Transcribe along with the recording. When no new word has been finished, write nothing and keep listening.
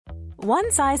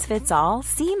One size fits all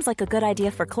seems like a good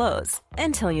idea for clothes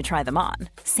until you try them on.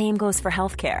 Same goes for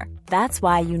healthcare. That's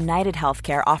why United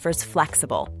Healthcare offers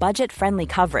flexible, budget-friendly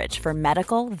coverage for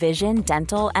medical, vision,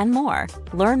 dental, and more.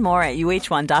 Learn more at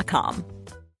uh1.com.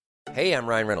 Hey, I'm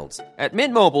Ryan Reynolds. At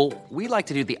Mint Mobile, we like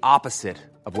to do the opposite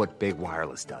of what Big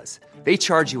Wireless does. They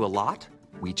charge you a lot,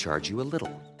 we charge you a little.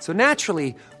 So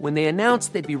naturally, when they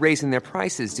announced they'd be raising their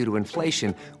prices due to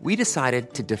inflation, we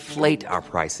decided to deflate our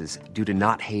prices due to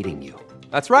not hating you.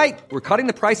 That's right. We're cutting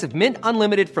the price of Mint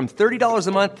Unlimited from $30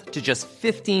 a month to just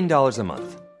 $15 a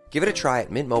month. Give it a try at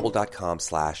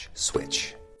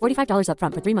mintmobile.com/switch. $45 up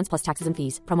front for 3 months plus taxes and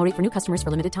fees. Promo rate for new customers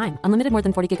for limited time. Unlimited more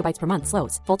than 40 gigabytes per month.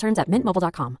 Slows full terms at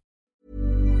mintmobile.com.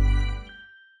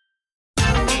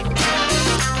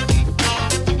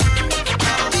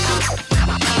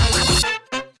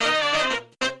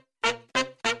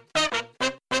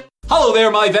 Hello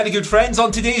there, my very good friends.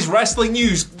 On today's wrestling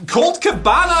news, Colt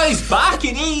Cabana is back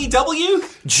in AEW.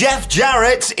 Jeff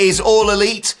Jarrett is all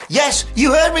elite. Yes,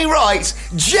 you heard me right.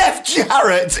 Jeff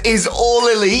Jarrett is all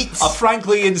elite. A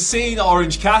frankly insane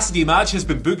Orange Cassidy match has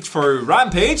been booked for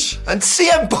Rampage. And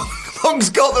CM Punk's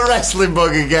got the wrestling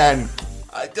bug again.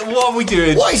 What are we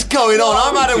doing? What is going on?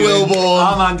 I'm Adam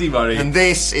Wilborn. I'm Andy Murray. And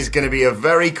this is going to be a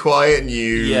very quiet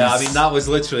news. Yeah, I mean, that was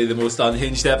literally the most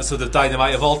unhinged episode of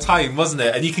Dynamite of all time, wasn't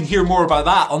it? And you can hear more about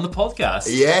that on the podcast.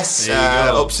 Yes,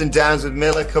 ups and downs with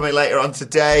Miller coming later on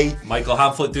today. Michael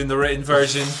Hamflett doing the written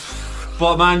version.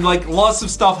 But man, like, lots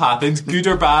of stuff happened, good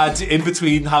or bad, in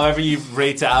between, however you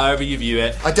rate it, however you view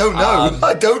it. I don't know.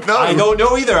 I don't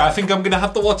know either. I think I'm going to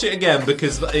have to watch it again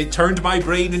because it turned my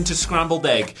brain into scrambled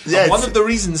egg. Yes. And one of the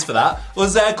reasons for that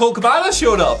was Colt Cabana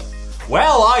showed up.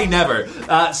 Well, I never.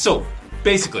 So,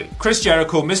 basically, Chris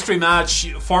Jericho, mystery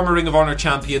match, former Ring of Honor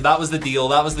champion, that was the deal,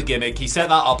 that was the gimmick. He set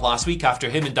that up last week after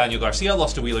him and Daniel Garcia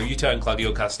lost to Wheeler Yuta and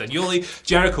Claudio Castagnoli.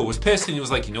 Jericho was pissed and he was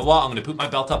like, you know what, I'm going to put my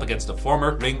belt up against a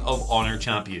former Ring of Honor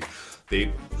champion.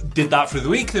 They did that through the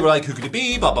week. They were like, who could it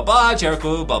be? Blah, blah, blah.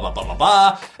 Jericho, blah, blah, blah, blah,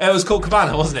 blah. It was Colt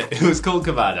Cabana, wasn't it? It was Colt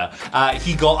Cabana.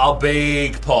 He got a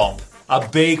big pop.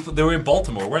 They were in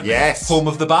Baltimore, weren't they? Yes. Home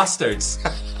of the Bastards.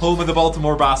 Home of the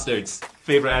Baltimore Bastards.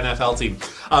 Favourite NFL team.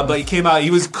 But he came out, he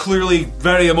was clearly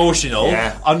very emotional.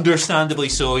 Yeah. Understandably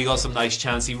so. He got some nice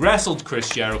chance. He wrestled Chris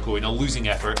Jericho in a losing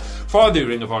effort for the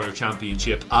Ring of Honor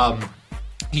Championship.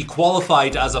 He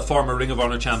qualified as a former Ring of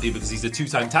Honor champion because he's a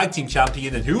 2-time tag team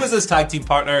champion. And who was his tag team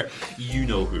partner? You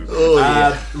know who. Oh,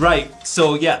 yeah. Right.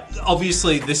 So, yeah,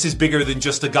 obviously this is bigger than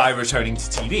just a guy returning to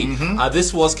TV. Mm-hmm.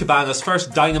 This was Cabana's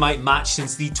first Dynamite match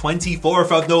since the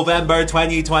 24th of November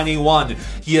 2021.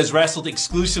 He has wrestled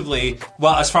exclusively,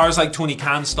 well, as far as like Tony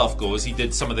Khan stuff goes, he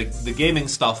did some of the gaming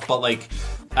stuff, but like...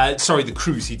 the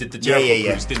cruise. He did the Jericho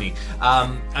cruise, didn't he?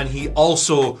 And he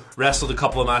also wrestled a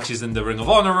couple of matches in the Ring of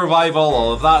Honor revival,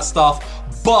 all of that stuff.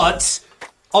 But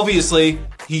obviously,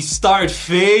 he started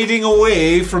fading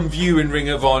away from view in Ring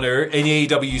of Honor, in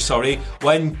AEW,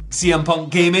 when CM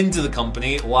Punk came into the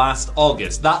company last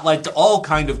August. That led to all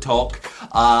kind of talk,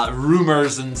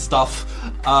 rumours and stuff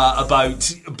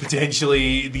about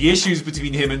potentially the issues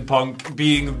between him and Punk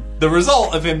being the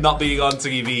result of him not being on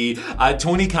TV.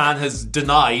 Tony Khan has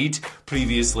denied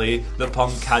previously that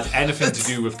Punk had anything to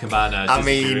do with Cabana. I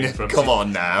mean, come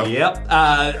on now.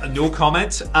 Yep, no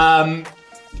comment.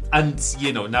 And,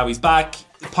 you know, now he's back.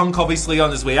 Punk obviously on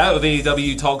his way out of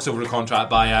AEW, talks over a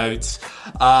contract buyout.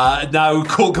 Now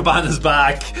Colt Cabana's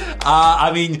back.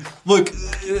 I mean, look,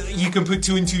 you can put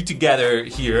 2 and 2 together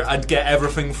here and get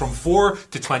everything from 4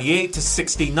 to 28 to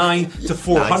 69 to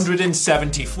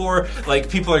 474. Nice. Like,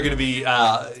 people are going to be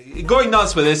going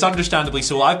nuts with this, understandably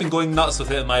so. I've been going nuts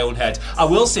with it in my own head. I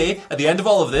will say, at the end of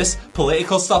all of this,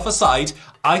 political stuff aside,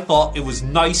 I thought it was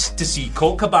nice to see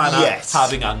Colt Cabana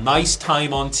having a nice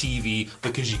time on TV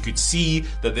because you could see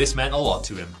that this meant a lot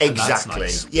to him. Exactly.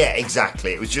 Nice. Yeah,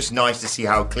 exactly. It was just nice to see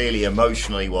how clearly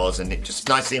emotional he was, and it just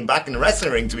nice to see him back in the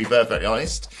wrestling ring, to be perfectly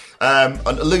honest. A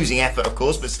losing effort, of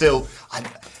course, but still,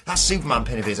 that Superman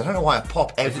pin of his, I don't know why I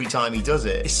pop every time he does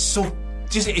it. It's so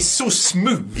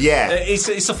smooth. Yeah.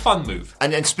 It's a fun move.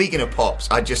 And speaking of pops,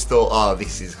 I just thought,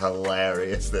 this is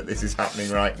hilarious that this is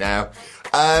happening right now.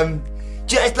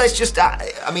 Let's just,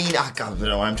 I don't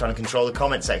know, I'm trying to control the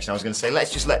comment section. I was going to say,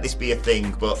 let's just let this be a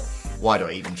thing, but why do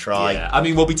I even try? Yeah, I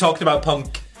mean, we'll be talking about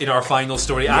Punk in our final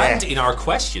story and in our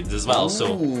questions as well,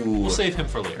 so we'll save him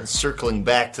for later. Circling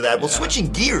back to that. Well,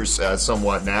 switching gears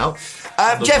somewhat now.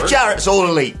 Jeff Jarrett's all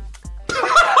elite.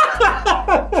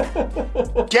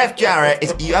 Jeff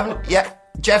Jarrett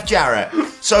Jeff Jarrett.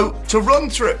 So, to run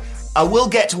through... I will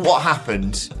get to what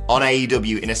happened on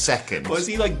AEW in a second. Was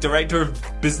he like director of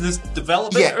business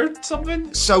development or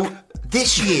something? So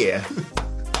this year,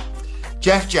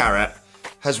 Jeff Jarrett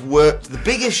has worked the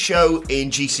biggest show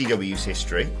in GCW's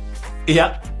history.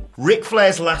 Yeah. Ric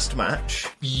Flair's last match.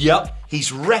 Yep.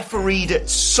 He's refereed at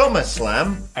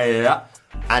SummerSlam. Yeah.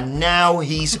 And now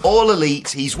he's All Elite.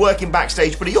 He's working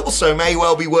backstage, but he also may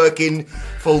well be working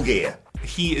Full Gear.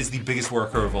 He is the biggest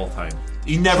worker of all time.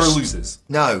 He never loses.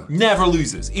 No. Never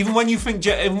loses. Even when you think,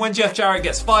 when Jeff Jarrett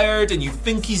gets fired and you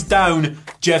think he's down,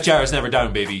 Jeff Jarrett's never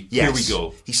down, baby. Yes. Here we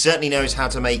go. He certainly knows how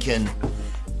to make an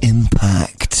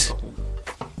impact.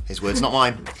 His words, not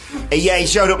mine. Yeah, he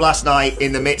showed up last night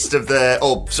in the midst of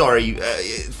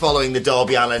following the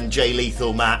Darby Allin Jay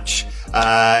Lethal match.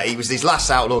 He was his last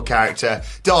Outlaw character.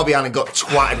 Darby Allin got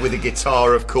twatted with a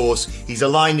guitar, of course. He's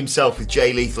aligned himself with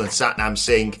Jay Lethal and Satnam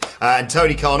Singh. And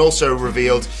Tony Khan also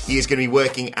revealed he is going to be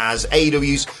working as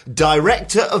AEW's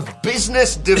Director of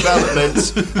Business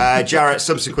Development. Jarrett,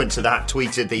 subsequent to that,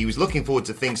 tweeted that he was looking forward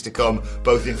to things to come,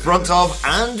 both in front of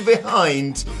and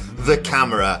behind the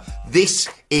camera. This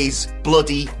is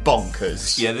bloody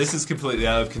bonkers. Yeah, this is completely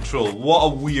out of control. What a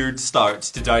weird start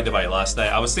to Dynamite last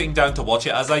night. I was sitting down to watch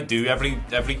it, as I do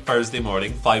every Thursday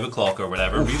morning, 5 o'clock or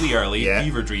whatever, really early,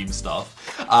 fever dream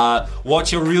stuff.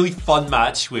 Watch a really fun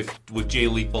match with Jay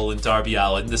Lethal and Darby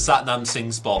Allin. The Satnam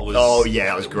Singh spot was... Oh, yeah,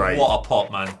 that was great. What a pop,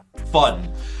 man.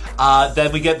 Fun.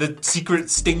 Then we get the secret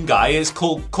Sting guy. It's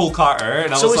Cole Carter.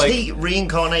 And I was like, he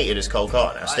reincarnated as Cole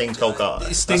Carter now? Sting's Cole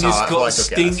Carter.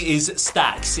 Sting is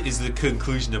Stacks is the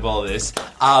conclusion of all this.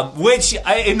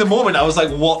 In the moment I was like,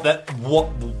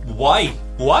 why?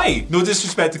 No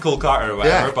disrespect to Cole Carter or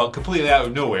whatever, but completely out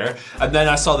of nowhere. And then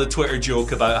I saw the Twitter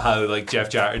joke about how like Jeff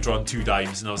Jarrett had drawn 2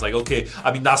 dimes, and I was like, okay,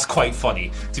 I mean that's quite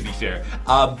funny to be fair.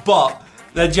 But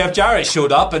then Jeff Jarrett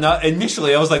showed up, and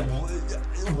initially I was like,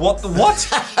 what?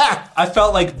 I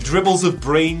felt like dribbles of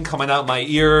brain coming out my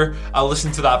ear. I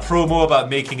listened to that promo about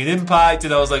making an impact,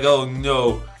 and I was like, oh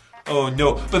no.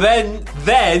 But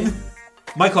then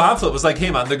Michael Hamflett was like,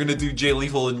 hey man, they're going to do Jay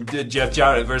Lethal and Jeff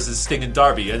Jarrett versus Sting and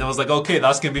Darby. And I was like, okay,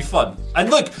 that's going to be fun. And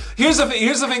look, here's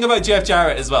the thing about Jeff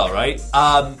Jarrett as well, right?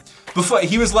 Before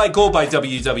he was let go by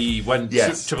WWE when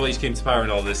Triple H came to power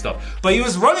and all this stuff. But he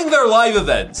was running their live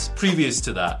events previous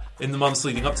to that, in the months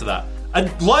leading up to that.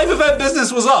 And live event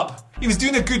business was up. He was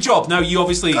doing a good job. Now, you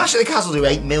obviously... Clash of the Castle do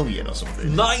 8 million or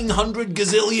something. 900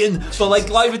 gazillion. But, like,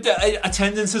 live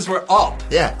attendances were up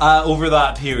over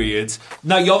that period.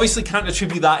 Now, you obviously can't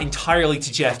attribute that entirely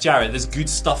to Jeff Jarrett. There's good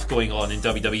stuff going on in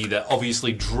WWE that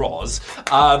obviously draws.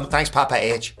 Thanks, Papa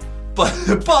H.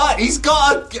 But he's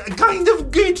got a kind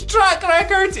of good track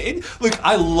record. Look,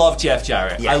 I love Jeff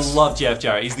Jarrett. Yes. I love Jeff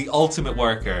Jarrett. He's the ultimate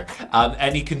worker.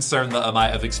 Any concern that I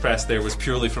might have expressed there was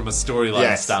purely from a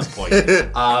storyline standpoint.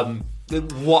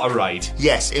 What a ride.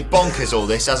 Yes, it bonkers all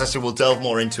this. As I said, we'll delve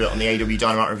more into it on the AEW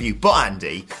Dynamite review. But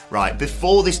Andy, right,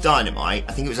 before this Dynamite,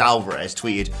 I think it was Alvarez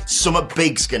tweeted, something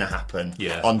big's going to happen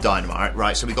on Dynamite,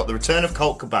 right? So we've got the return of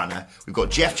Colt Cabana, we've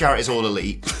got Jeff Jarrett as All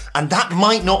Elite, and that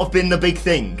might not have been the big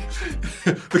thing.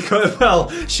 Because, well,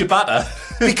 Shibata.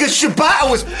 Because Shibata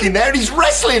was in there and he's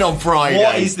wrestling on Friday.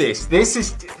 What is this? This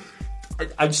is...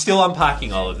 I'm still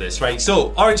unpacking all of this, right?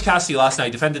 So, Orange Cassidy last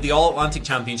night defended the All-Atlantic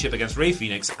Championship against Rey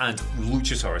Fénix and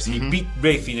Luchasaurus. He beat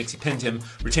Rey Fénix, he pinned him,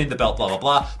 retained the belt, blah, blah,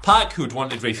 blah. Pac, who had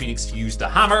wanted Rey Fénix to use the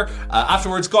hammer,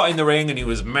 afterwards got in the ring and he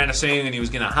was menacing and he was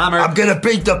going to hammer. I'm going to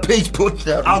beat the peach pudding.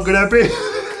 I'm going to beat...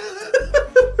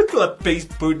 the peach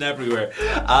pudding everywhere.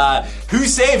 Who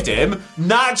saved him?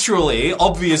 Naturally,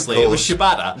 obviously, it was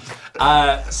Shibata.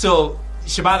 So,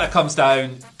 Shibata comes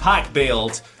down, Pac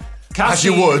bailed...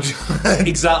 Cassidy, as you would.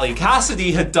 Exactly.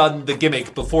 Cassidy had done the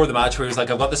gimmick before the match where he was like,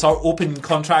 I've got this open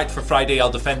contract for Friday,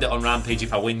 I'll defend it on Rampage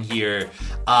if I win here.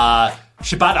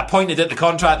 Shibata pointed at the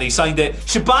contract, they signed it.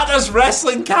 Shibata's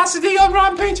wrestling Cassidy on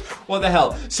Rampage? What the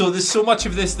hell? So there's so much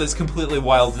of this that's completely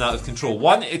wild and out of control.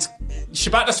 One, it's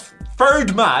Shibata's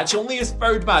third match, only his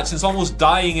third match since almost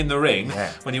dying in the ring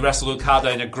when he wrestled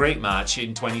Okada in a great match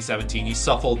in 2017. He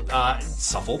suffered,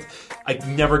 I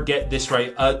never get this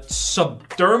right, a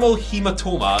subdermal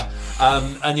hematoma,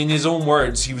 and in his own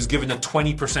words, he was given a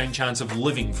 20% chance of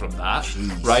living from that,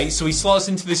 right? So he slots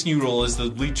into this new role as the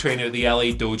lead trainer at the LA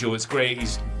Dojo. It's great.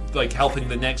 He's like helping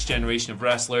the next generation of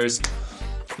wrestlers.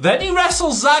 Then he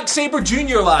wrestled Zack Sabre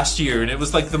Jr. last year, and it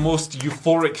was like the most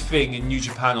euphoric thing in New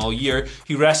Japan all year.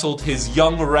 He wrestled his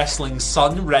young wrestling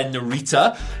son, Ren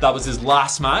Narita. That was his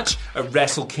last match at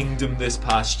Wrestle Kingdom this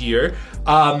past year.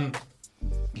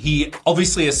 He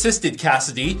obviously assisted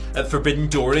Cassidy at Forbidden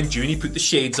Door in June. He put the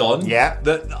shades on. Yeah.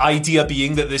 The idea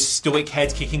being that this stoic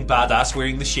head-kicking badass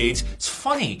wearing the shades, it's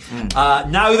funny.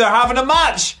 Now they're having a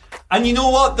match. And you know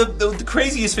what? The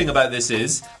craziest thing about this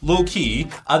is, low-key,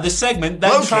 the segment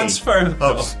then transformed...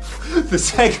 the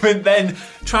segment then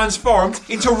transformed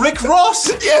into Rick Ross!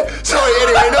 Yeah, sorry,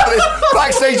 anyway, enough of this.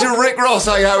 Backstage of Rick Ross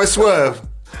hanging out with Swerve.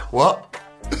 What?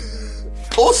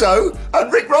 Also,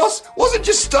 and Rick Ross wasn't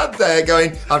just stood there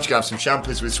going, I'm just going to have some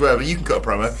shampoos with Swerve, you can cut a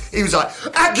promo. He was like,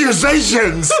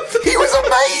 accusations! He was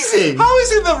amazing! How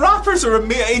is it that rappers are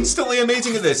instantly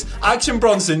amazing at this? Action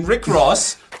Bronson, Rick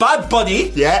Ross, Bad Bunny.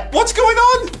 Yeah. What's going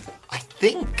on? I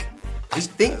think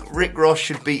Rick Ross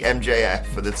should beat MJF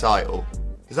for the title.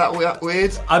 Is that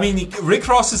weird? I mean, Rick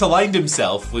Ross has aligned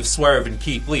himself with Swerve and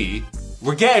Keith Lee.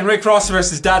 We're getting Rick Ross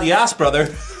versus Daddy Ass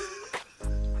Brother.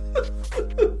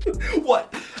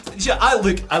 What? I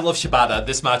love Shibata.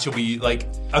 This match will be like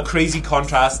a crazy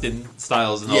contrast in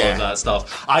styles and all of that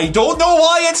stuff. I don't know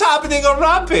why it's happening on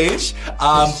Rampage,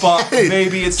 but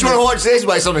maybe it's... Do you want to watch this?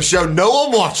 Well, it's on a show no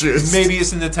one watches. Maybe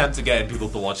it's an attempt to get people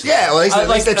to watch this. Yeah, well, at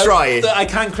least they're trying. I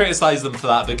can't criticise them for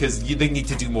that because they need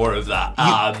to do more of that.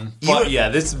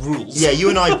 This rules. Yeah, you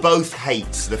and I both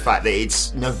hate the fact that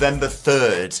it's November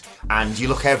 3rd and you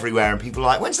look everywhere and people are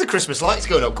like, when's the Christmas lights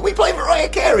going up? Can we play Mariah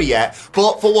Carey yet?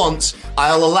 But for once,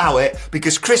 I'll allow it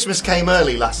because Christmas came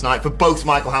early last night for both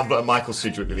Michael Hamblett and Michael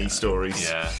Sidgwick with these stories.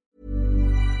 Yeah.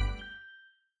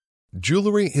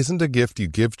 Jewelry isn't a gift you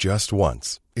give just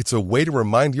once. It's a way to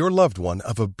remind your loved one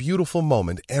of a beautiful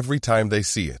moment every time they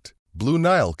see it. Blue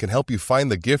Nile can help you find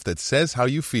the gift that says how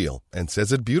you feel and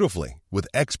says it beautifully with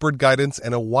expert guidance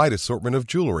and a wide assortment of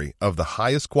jewelry of the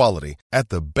highest quality at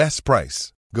the best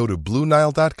price. Go to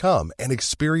BlueNile.com and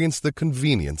experience the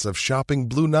convenience of shopping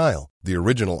Blue Nile, the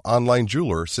original online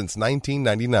jeweler since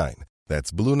 1999.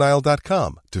 That's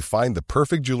BlueNile.com to find the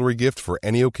perfect jewelry gift for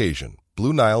any occasion.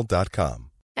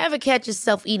 BlueNile.com. Ever catch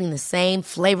yourself eating the same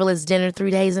flavorless dinner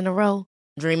 3 days in a row?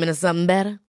 Dreaming of something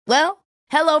better? Well,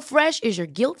 HelloFresh is your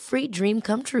guilt-free dream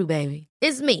come true, baby.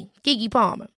 It's me, Keke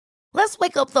Palmer. Let's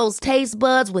wake up those taste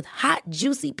buds with hot,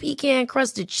 juicy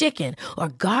pecan-crusted chicken or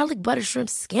garlic butter shrimp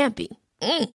scampi.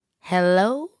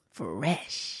 Hello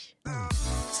Fresh.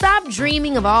 Stop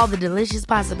dreaming of all the delicious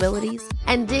possibilities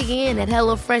and dig in at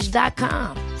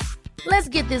HelloFresh.com. Let's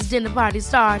get this dinner party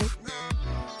started.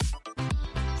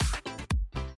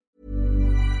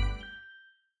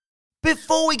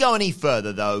 Before we go any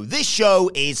further, though, this show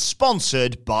is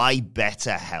sponsored by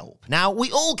BetterHelp. Now,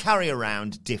 we all carry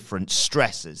around different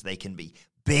stressors. They can be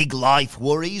big life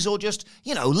worries or just,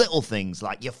 little things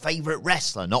like your favourite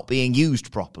wrestler not being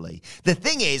used properly. The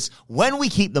thing is, when we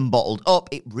keep them bottled up,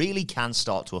 it really can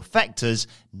start to affect us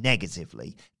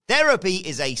negatively. Therapy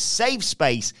is a safe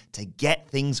space to get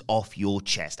things off your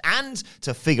chest and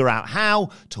to figure out how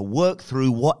to work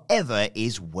through whatever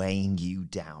is weighing you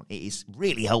down. It is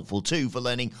really helpful too for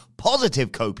learning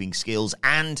positive coping skills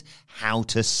and how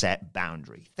to set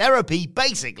boundaries. Therapy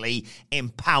basically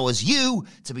empowers you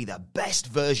to be the best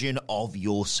version of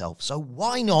yourself. So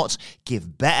why not give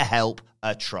BetterHelp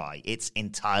a try? It's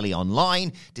entirely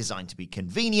online, designed to be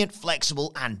convenient,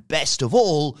 flexible, and best of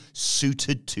all,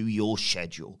 suited to your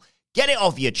schedule. Get it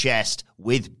off your chest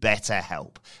with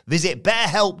BetterHelp. Visit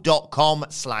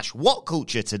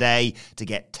betterhelp.com/whatculture today to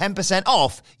get 10%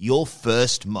 off your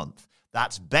first month.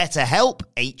 That's BetterHelp,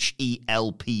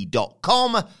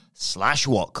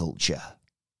 HELP.com/whatculture.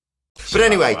 But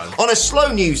anyway, on a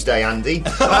slow news day, Andy, we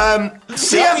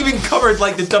haven't even covered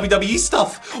the WWE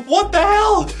stuff. What the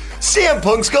hell? CM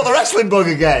Punk's got the wrestling bug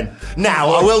again.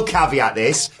 Now, I will caveat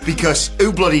this, because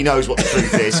who bloody knows what the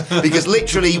truth is, because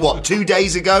literally, 2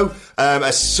 days ago,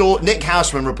 Nick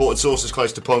Houseman reported sources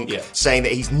close to Punk saying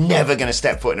that he's never going to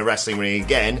step foot in a wrestling ring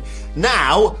again.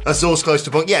 Now, a source close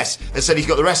to Punk, has said he's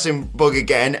got the wrestling bug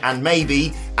again, and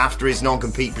maybe after his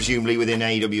non-compete, presumably within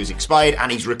AEW, has expired,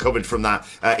 and he's recovered from that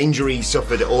injury he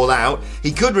suffered All Out,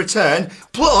 he could return.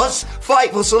 Plus,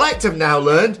 Fightful Select have now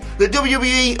learned that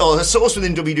WWE, or a source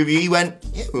within WWE, went,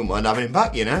 we wouldn't mind having him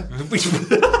back, Can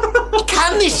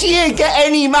this year get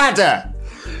any madder?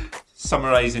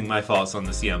 Summarising my thoughts on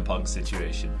the CM Punk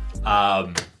situation.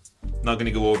 Not going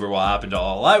to go over what happened at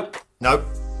All Out. Nope.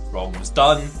 Wrong was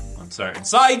done on certain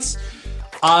sides.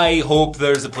 I hope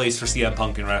there's a place for CM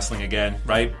Punk in wrestling again,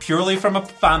 right? Purely from a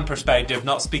fan perspective,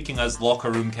 not speaking as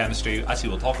locker room chemistry. Actually,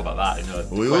 we'll talk about that in a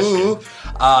question.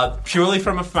 Purely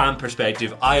from a fan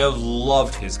perspective, I have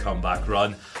loved his comeback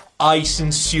run. I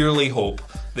sincerely hope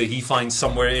that he finds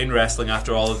somewhere in wrestling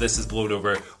after all of this is blown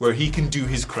over where he can do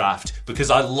his craft, because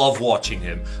I love watching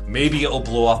him. Maybe it'll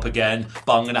blow up again,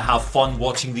 but I'm going to have fun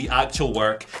watching the actual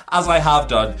work, as I have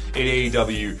done in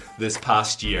AEW this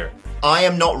past year. I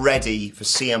am not ready for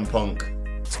CM Punk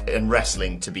and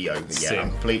wrestling to be over yet. Same.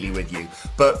 I'm completely with you.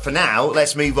 But for now,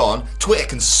 let's move on. Twitter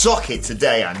can suck it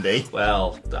today, Andy.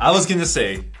 Well, I was going to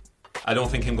say, I don't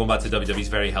think him going back to WWE is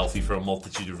very healthy for a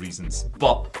multitude of reasons.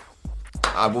 But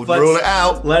I would rule it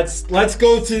out. Let's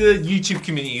go to the YouTube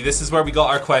community. This is where we got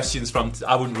our questions from.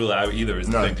 I wouldn't rule it out either, is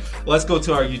the thing. Let's go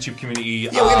to our YouTube community.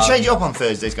 Yeah, we're going to change it up on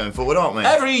Thursdays going forward, aren't we?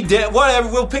 Every day, whatever,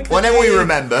 we'll pick the whenever day. we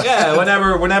remember. Yeah,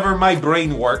 whenever my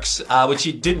brain works, which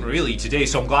it didn't really today,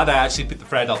 so I'm glad I actually put the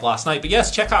thread up last night. But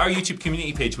yes, check out our YouTube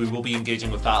community page. We will be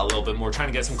engaging with that a little bit more, trying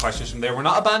to get some questions from there. We're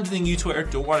not abandoning you, Twitter.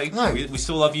 Don't worry. No. We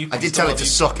still love you. I did tell it to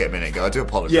suck it a minute ago. I do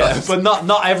apologise. Yeah, but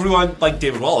not everyone, like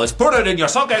David Wallace, put it in your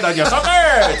socket and your socket!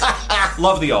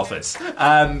 Love The Office. What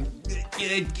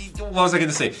was I going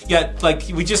to say? Yeah, like,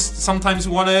 we just sometimes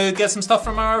want to get some stuff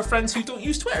from our friends who don't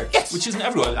use Twitter. Yes. Which isn't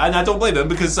everyone. And I don't blame them,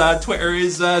 because Twitter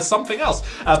is something else.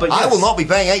 But yes. I will not be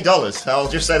paying $8. I'll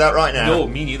just say that right now. No,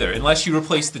 me neither. Unless you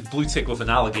replace the blue tick with an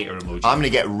alligator emoji. I'm going to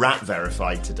get rat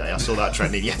verified today. I saw that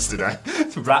trending yesterday.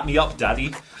 Wrap me up,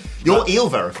 daddy. You're eel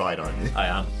verified, aren't you? I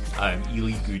am. I'm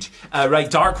Ely good.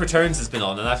 Right, Dark Returns has been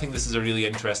on, and I think this is a really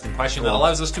interesting question that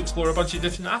allows us to explore a bunch of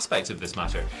different aspects of this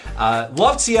matter.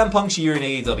 Loved CM Punk's year in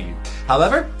AEW.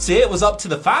 However, say it was up to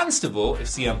the fans to vote if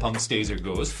CM Punk stays or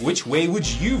goes. Which way would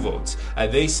you vote?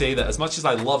 They say that as much as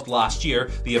I loved last year,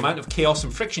 the amount of chaos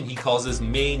and friction he causes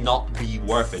may not be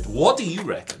worth it. What do you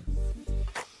reckon?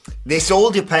 This all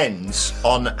depends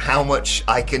on how much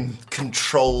I can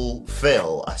control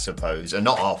Phil, I suppose. And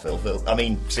not our Phil. I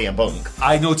mean, CM Punk.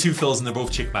 I know two Phils and they're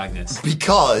both chick magnets.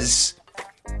 Because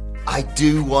I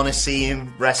do want to see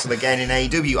him wrestle again in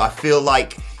AEW. I feel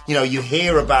like, you know, you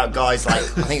hear about guys like,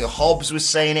 I think Hobbs was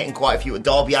saying it, and quite a few.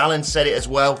 Darby Allin said it as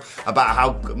well, about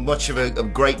how much of a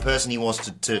great person he was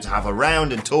to have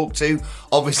around and talk to.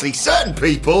 Obviously, certain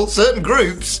people, certain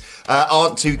groups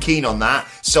aren't too keen on that.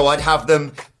 So I'd have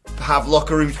them have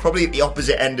locker rooms probably at the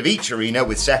opposite end of each arena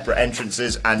with separate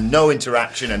entrances and no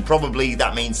interaction, and probably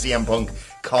that means CM Punk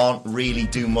can't really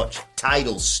do much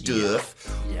title stuff.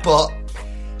 Yeah. But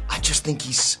I just think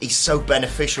he's so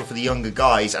beneficial for the younger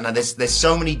guys, and there's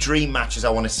so many dream matches I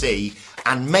want to see.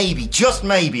 And maybe, just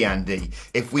maybe, Andy,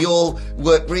 if we all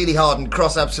work really hard and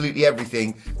cross absolutely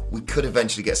everything, we could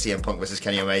eventually get CM Punk versus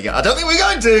Kenny Omega. I don't think we're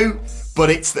going to,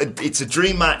 but it's a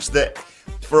dream match that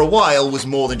for a while was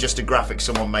more than just a graphic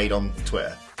someone made on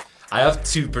Twitter. I have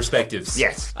two perspectives.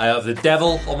 Yes. I have the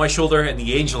devil on my shoulder and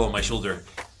the angel on my shoulder.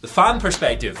 The fan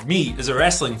perspective, me as a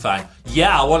wrestling fan,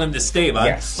 yeah, I want him to stay, man.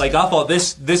 Yes. Like, I thought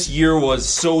this year was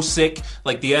so sick.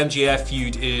 Like, the MJF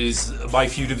feud is my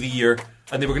feud of the year.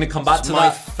 And they were going to come back to my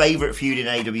that. favourite feud in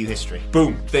AEW history.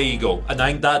 Boom, there you go. And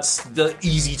I think that's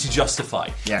easy to justify.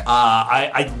 Yeah.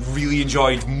 I really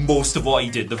enjoyed most of what he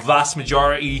did. The vast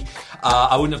majority.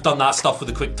 I wouldn't have done that stuff with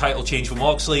a quick title change from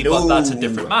Moxley, but that's a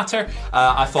different matter.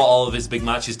 I thought all of his big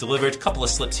matches delivered. A couple of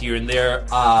slips here and there.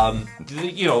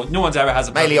 You know, no one's ever has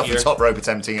a mainly off year. the top rope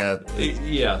attempting a...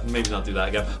 Yeah, maybe not do that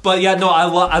again. But yeah, no,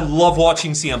 I love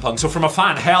watching CM Punk. So from a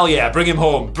fan, hell yeah, bring him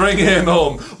home. Bring him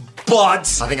home.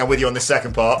 But I think I'm with you on the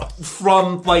second part.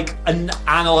 From like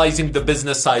analysing the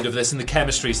business side of this and the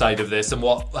chemistry side of this and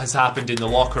what has happened in the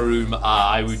locker room,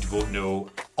 I would vote no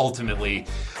ultimately,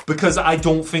 because I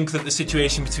don't think that the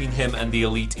situation between him and the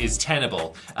Elite is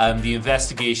tenable. The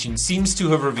investigation seems to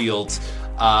have revealed,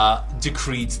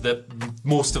 decreed that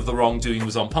most of the wrongdoing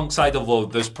was on Punk's side, although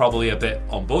there's probably a bit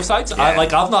on both sides. Yeah.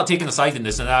 I've not taken a side in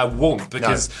this, and I won't,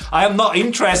 because I am not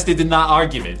interested in that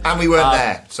argument. And we weren't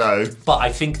there, so... But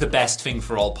I think the best thing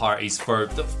for all parties, for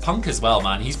the Punk as well,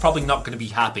 man, he's probably not going to be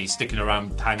happy sticking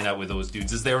around hanging out with those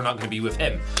dudes, as they're not going to be with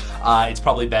him. It's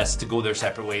probably best to go their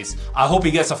separate ways. I hope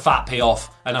he gets a fat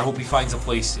payoff, and I hope he finds a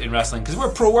place in wrestling, because we're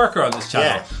a pro-worker on this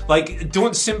channel. Yeah. Like,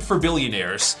 don't simp for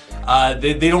billionaires.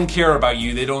 They don't care about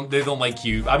you. They don't like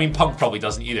you. I mean, Punk probably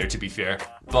doesn't either, to be fair.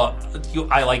 But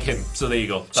I like him, so there you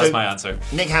go. That's my answer.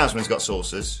 Nick Hausman's got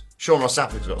sources. Sean Ross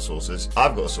Sapp's got sources.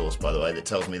 I've got a source, by the way, that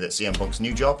tells me that CM Punk's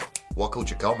new job, What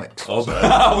Culture Comics. Oh,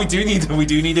 so. we do need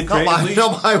a creative lead.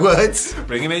 Not my words.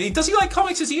 Bring him in. Does he like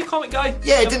comics? Is he a comic guy?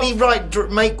 Yeah, didn't he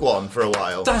make one for a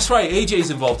while? That's right.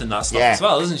 AJ's involved in that stuff as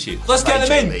well, isn't she? Let's get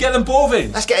them in. Lee. Get them both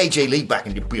in. Let's get AJ Lee back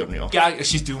in the building. Yeah,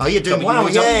 she's doing. Oh, you're doing wow,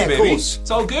 yeah, baby. Of course. It's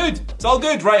all good. It's all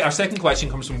good. Right. Our second question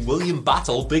comes from William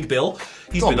Battle, Big Bill.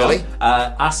 He's been Billy.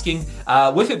 on asking,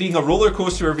 with it being a roller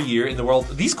coaster of a year in the world,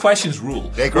 these questions rule.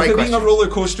 They're great with it questions. being a roller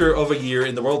coaster of a year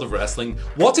in the world of wrestling,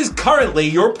 what is currently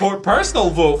your personal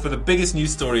vote for the biggest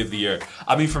news story of the year?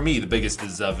 I mean, for me, the biggest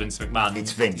is Vince McMahon.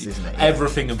 It's Vince, isn't it? Yeah.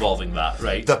 Everything involving that,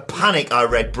 right? The panic I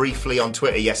read briefly on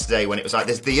Twitter yesterday when it was like,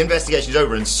 the investigation's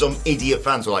over, and some idiot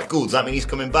fans were like, cool, does that mean he's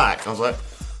coming back? I was like,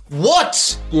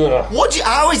 What? Yeah.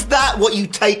 How is that what you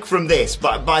take from this?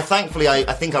 But thankfully, I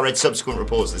think I read subsequent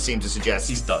reports that seem to suggest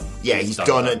He's done. Yeah, he's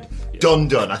done.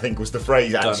 Done, I think was the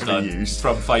phrase actually used.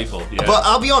 From Fightful, yeah. But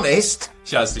I'll be honest,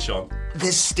 shouts to Sean.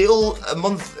 there's still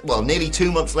nearly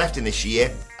 2 months left in this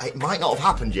year. It might not have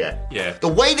happened yet. Yeah. The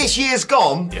way this year's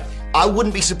gone, yeah. I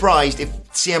wouldn't be surprised if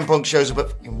CM Punk shows up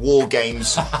at War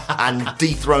Games and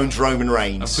dethrones Roman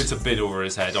Reigns. And puts a bid over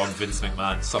his head on Vince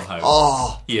McMahon somehow.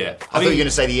 Oh. Yeah. I thought you were going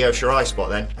to say the Io Shirai spot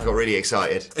then. I got really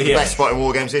excited. The best spot in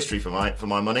War Games history for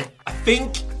my money. I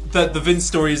think that the Vince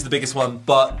story is the biggest one,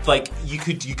 but like you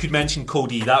could mention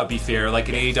Cody, that would be fair, like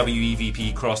an AEW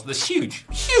EVP cross. That's huge.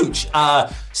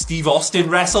 Steve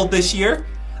Austin wrestled this year.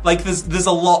 Like there's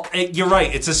a lot. You're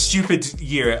right, it's a stupid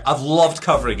year. I've loved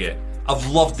covering it. I've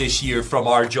loved this year from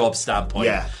our job standpoint.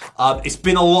 Yeah. It's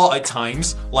been a lot at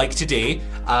times, like today.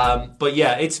 But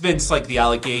yeah, it's Vince, like the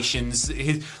allegations,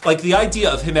 like the idea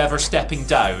of him ever stepping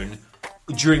down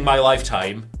during my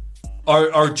lifetime.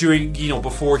 Or during,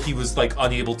 before he was like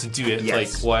unable to do it,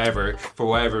 like whatever, for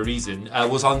whatever reason,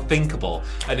 was unthinkable.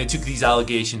 And it took these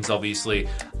allegations, obviously.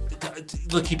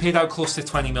 Look, he paid out close to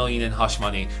 20 million in hush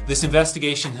money. This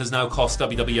investigation has now cost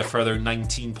WWE a further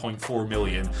 19.4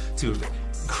 million to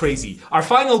crazy. Our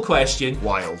final question.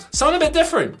 Wild. Sound a bit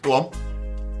different. Go on.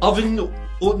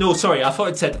 I thought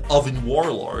it said Oven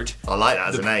Warlord. I like that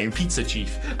as a name. Pizza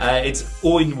Chief. It's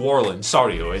Owen Warland.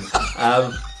 Sorry, Owen.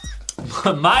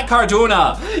 Matt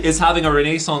Cardona is having a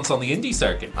renaissance on the indie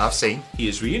circuit. I've seen. He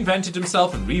has reinvented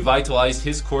himself and revitalized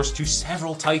his course to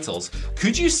several titles.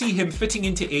 Could you see him fitting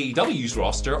into AEW's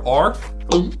roster or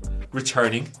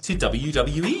returning to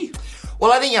WWE?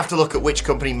 Well, I think you have to look at which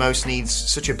company most needs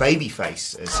such a baby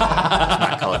face as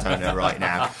Matt Cardona right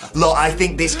now. Look, I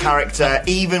think this character,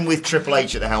 even with Triple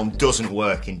H at the helm, doesn't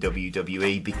work in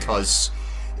WWE because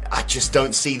I just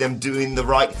don't see them doing the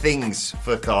right things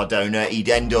for Cardona. He'd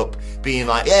end up being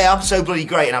like, yeah, I'm so bloody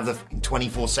great, and have the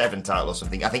 24/7 title or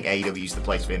something. I think AEW's the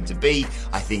place for him to be.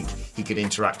 I think he could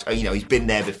interact. He's been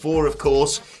there before, of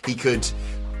course. He could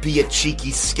be a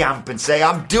cheeky scamp and say,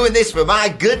 I'm doing this for my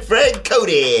good friend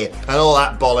Cody, and all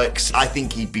that bollocks. I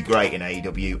think he'd be great in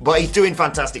AEW. But he's doing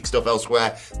fantastic stuff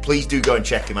elsewhere. Please do go and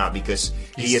check him out because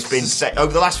he has been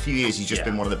over the last few years, he's just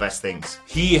been one of the best things.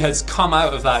 He has come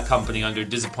out of that company under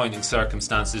disappointing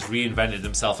circumstances, reinvented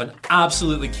himself, and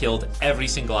absolutely killed every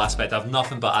single aspect. I have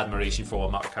nothing but admiration for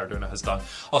what Matt Cardona has done.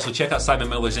 Also, check out Simon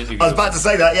Miller's interview. I was about to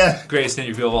say that, yeah. Greatest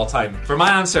interview of all time. For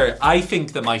my answer, I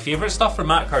think that my favourite stuff from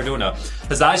Matt Cardona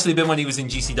has actually been when he was in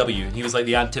GCW, and he was like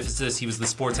the antithesis. He was the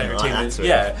sports entertainment.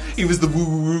 He was the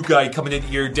woo-woo guy coming into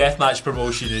your deathmatch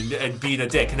promotion and being a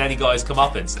dick, and then he got his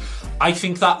comeuppance. I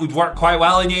think that would work quite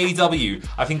well in AEW.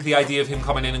 I think the idea of him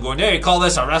coming in and going, hey, call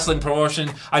this a wrestling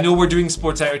promotion. I know we're doing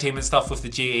sports entertainment stuff with the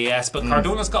JAS, but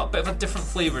Cardona's got a bit of a different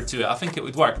flavour to it. I think it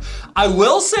would work. I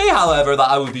will say, however, that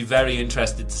I would be very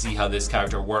interested to see how this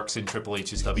character works in Triple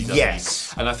H's WWE.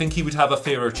 Yes. And I think he would have a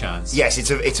fairer chance. Yes,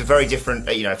 it's a very different,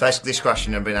 if this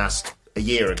question had been asked a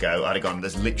year ago, I'd have gone,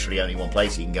 there's literally only one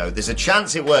place you can go. There's a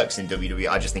chance it works in WWE.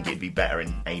 I just think it'd be better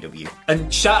in AEW.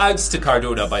 And shout outs to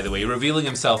Cardona, by the way, revealing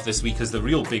himself this week as the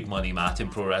real big money Matt in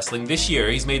pro wrestling. This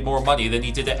year, he's made more money than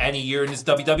he did at any year in his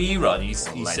WWE run, he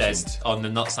says on the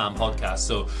Nut Sam podcast.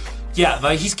 So,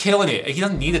 yeah, he's killing it. He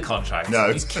doesn't need a contract.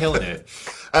 No. He's killing it.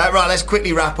 Right, let's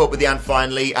quickly wrap up with the and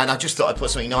finally, and I just thought I'd put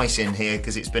something nice in here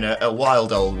because it's been a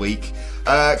wild old week.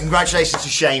 Congratulations to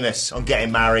Sheamus on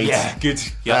getting married. Yeah, good.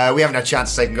 Yeah. We haven't had a chance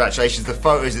to say congratulations. The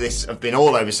photos of this have been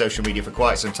all over social media for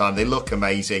quite some time. They look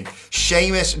amazing.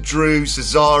 Sheamus, Drew,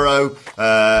 Cesaro,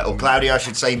 or Claudio, I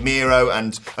should say, Miro,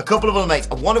 and a couple of other mates,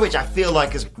 one of which I feel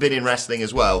like has been in wrestling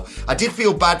as well. I did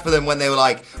feel bad for them when they were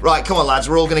like, right, come on lads,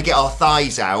 we're all going to get our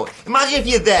thighs out. Imagine if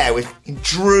you're there with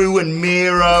Drew and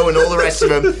Miro and all the rest of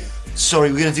them.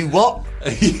 Sorry, we're going to do what?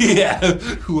 Yeah,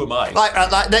 who am I?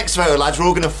 Like next photo, lads, we're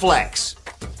all going to flex.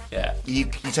 Yeah. You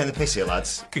turn the piss here,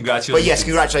 lads. Congratulations. But yes,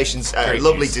 congratulations.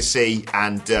 Lovely to see.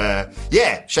 And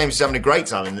Sheamus is having a great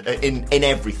time in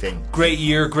everything. Great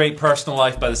year, great personal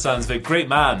life by the sounds of it. Great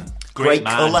man. Great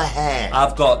colour hair.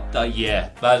 I've got,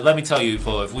 let me tell you,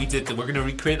 if we did, we're going to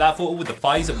recreate that photo with the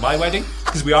thighs at my wedding,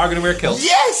 because we are going to wear kilts.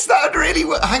 Yes, that would really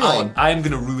work. Hang on. I am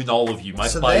going to ruin all of you. My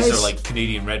thighs are like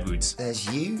Canadian redwoods. There's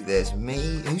you, there's me.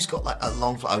 Who's got like a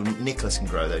long Nicholas can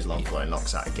grow those long flowing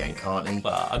locks out again, can't he?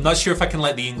 Well, I'm not sure if I can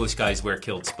let the English guys wear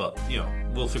kilts, but,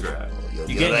 we'll figure it out.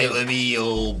 You're right with me,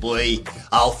 old boy.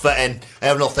 I'll fit in. I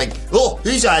have nothing. Oh,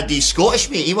 who's Andy's Scottish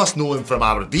mate? He must know him from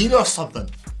Aberdeen or something.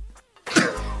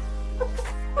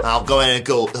 I'll go in and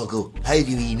they'll go, how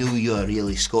do we know you're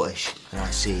really Scottish? And I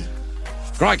say,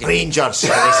 Crikey. Rangers.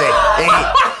 And they say,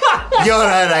 hey, you're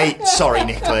alright. Sorry,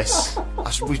 Nicholas. I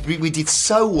We did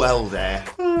so well there.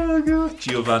 Oh, God.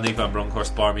 Giovanni Van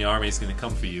Bronckhorst Barmy Army is going to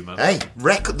come for you, man. Hey,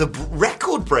 the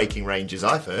record-breaking Rangers,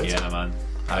 I've heard. Yeah, man.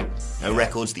 No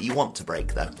records that you want to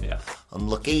break, though. Yeah.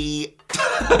 Unlucky.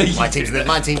 My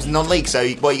team's non-league, so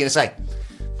what are you going to say?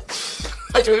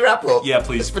 Should we wrap up? Yeah,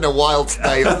 please. It's been a wild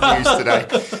day of news today.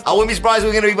 I wouldn't be surprised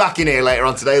we're going to be back in here later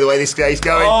on today, the way this day's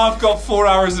going. Oh, I've got 4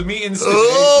 hours of meetings today.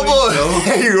 Oh,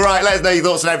 boy. Right, let us know your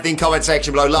thoughts on everything. Comment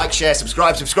section below. Like, share,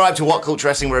 subscribe. Subscribe to What Culture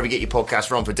Wrestling, wherever you get your podcast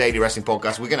from, for daily wrestling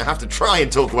podcasts. We're going to have to try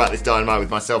and talk about this Dynamite with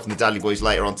myself and the Dudley Boys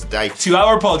later on today.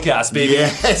 2-hour podcast, baby.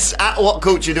 Yes, at What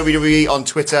Culture WWE on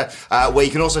Twitter, where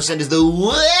you can also send us the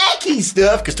wacky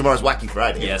stuff, because tomorrow's Wacky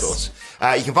Friday, yes. Of course.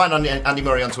 You can find Andy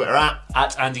Murray on Twitter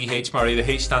at Andy H. Murray. The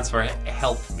H stands for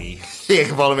Help Me. You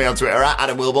can follow me on Twitter at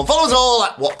Adam Wilborn. Follow us all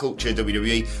at What Culture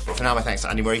WWE. But for now, my thanks to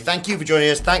Andy Murray. Thank you for joining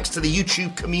us. Thanks to the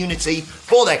YouTube community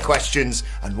for their questions.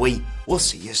 And we will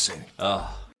see you soon.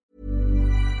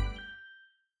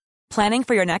 Planning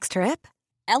for your next trip?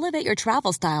 Elevate your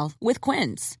travel style with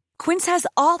Quince. Quince has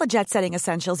all the jet-setting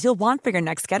essentials you'll want for your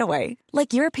next getaway,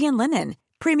 like European linen,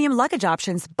 premium luggage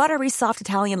options, buttery soft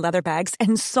Italian leather bags,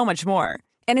 and so much more.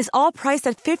 And is all priced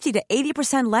at 50 to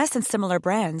 80% less than similar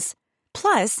brands.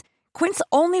 Plus, Quince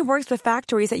only works with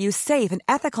factories that use safe and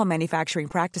ethical manufacturing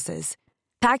practices.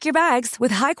 Pack your bags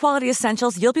with high-quality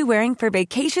essentials you'll be wearing for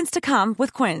vacations to come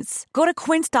with Quince. Go to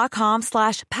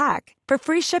quince.com/pack for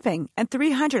free shipping and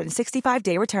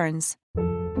 365-day returns.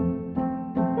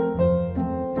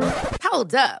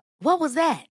 Hold up. What was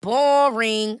that?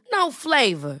 Boring. No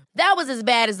flavor. That was as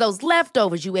bad as those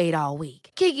leftovers you ate all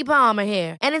week. Keke Palmer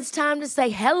here, and it's time to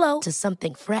say hello to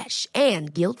something fresh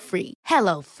and guilt-free.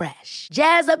 Hello Fresh.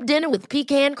 Jazz up dinner with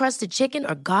pecan-crusted chicken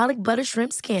or garlic butter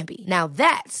shrimp scampi. Now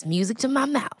that's music to my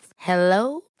mouth.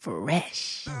 Hello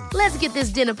Fresh. Let's get this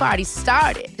dinner party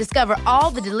started. Discover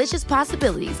all the delicious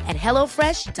possibilities at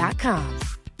HelloFresh.com.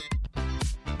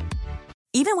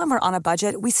 Even when we're on a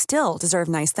budget, we still deserve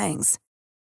nice things.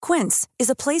 Quince is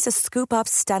a place to scoop up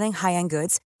stunning high-end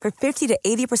goods for 50 to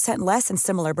 80% less than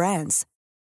similar brands.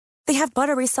 They have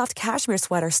buttery soft cashmere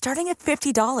sweaters starting at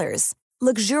 $50,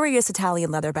 luxurious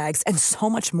Italian leather bags, and so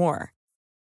much more.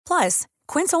 Plus,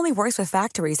 Quince only works with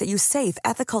factories that use safe,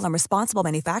 ethical, and responsible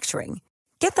manufacturing.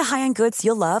 Get the high-end goods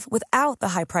you'll love without the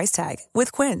high price tag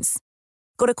with Quince.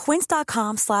 Go to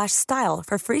quince.com/style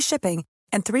for free shipping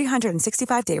and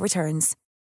 365-day returns.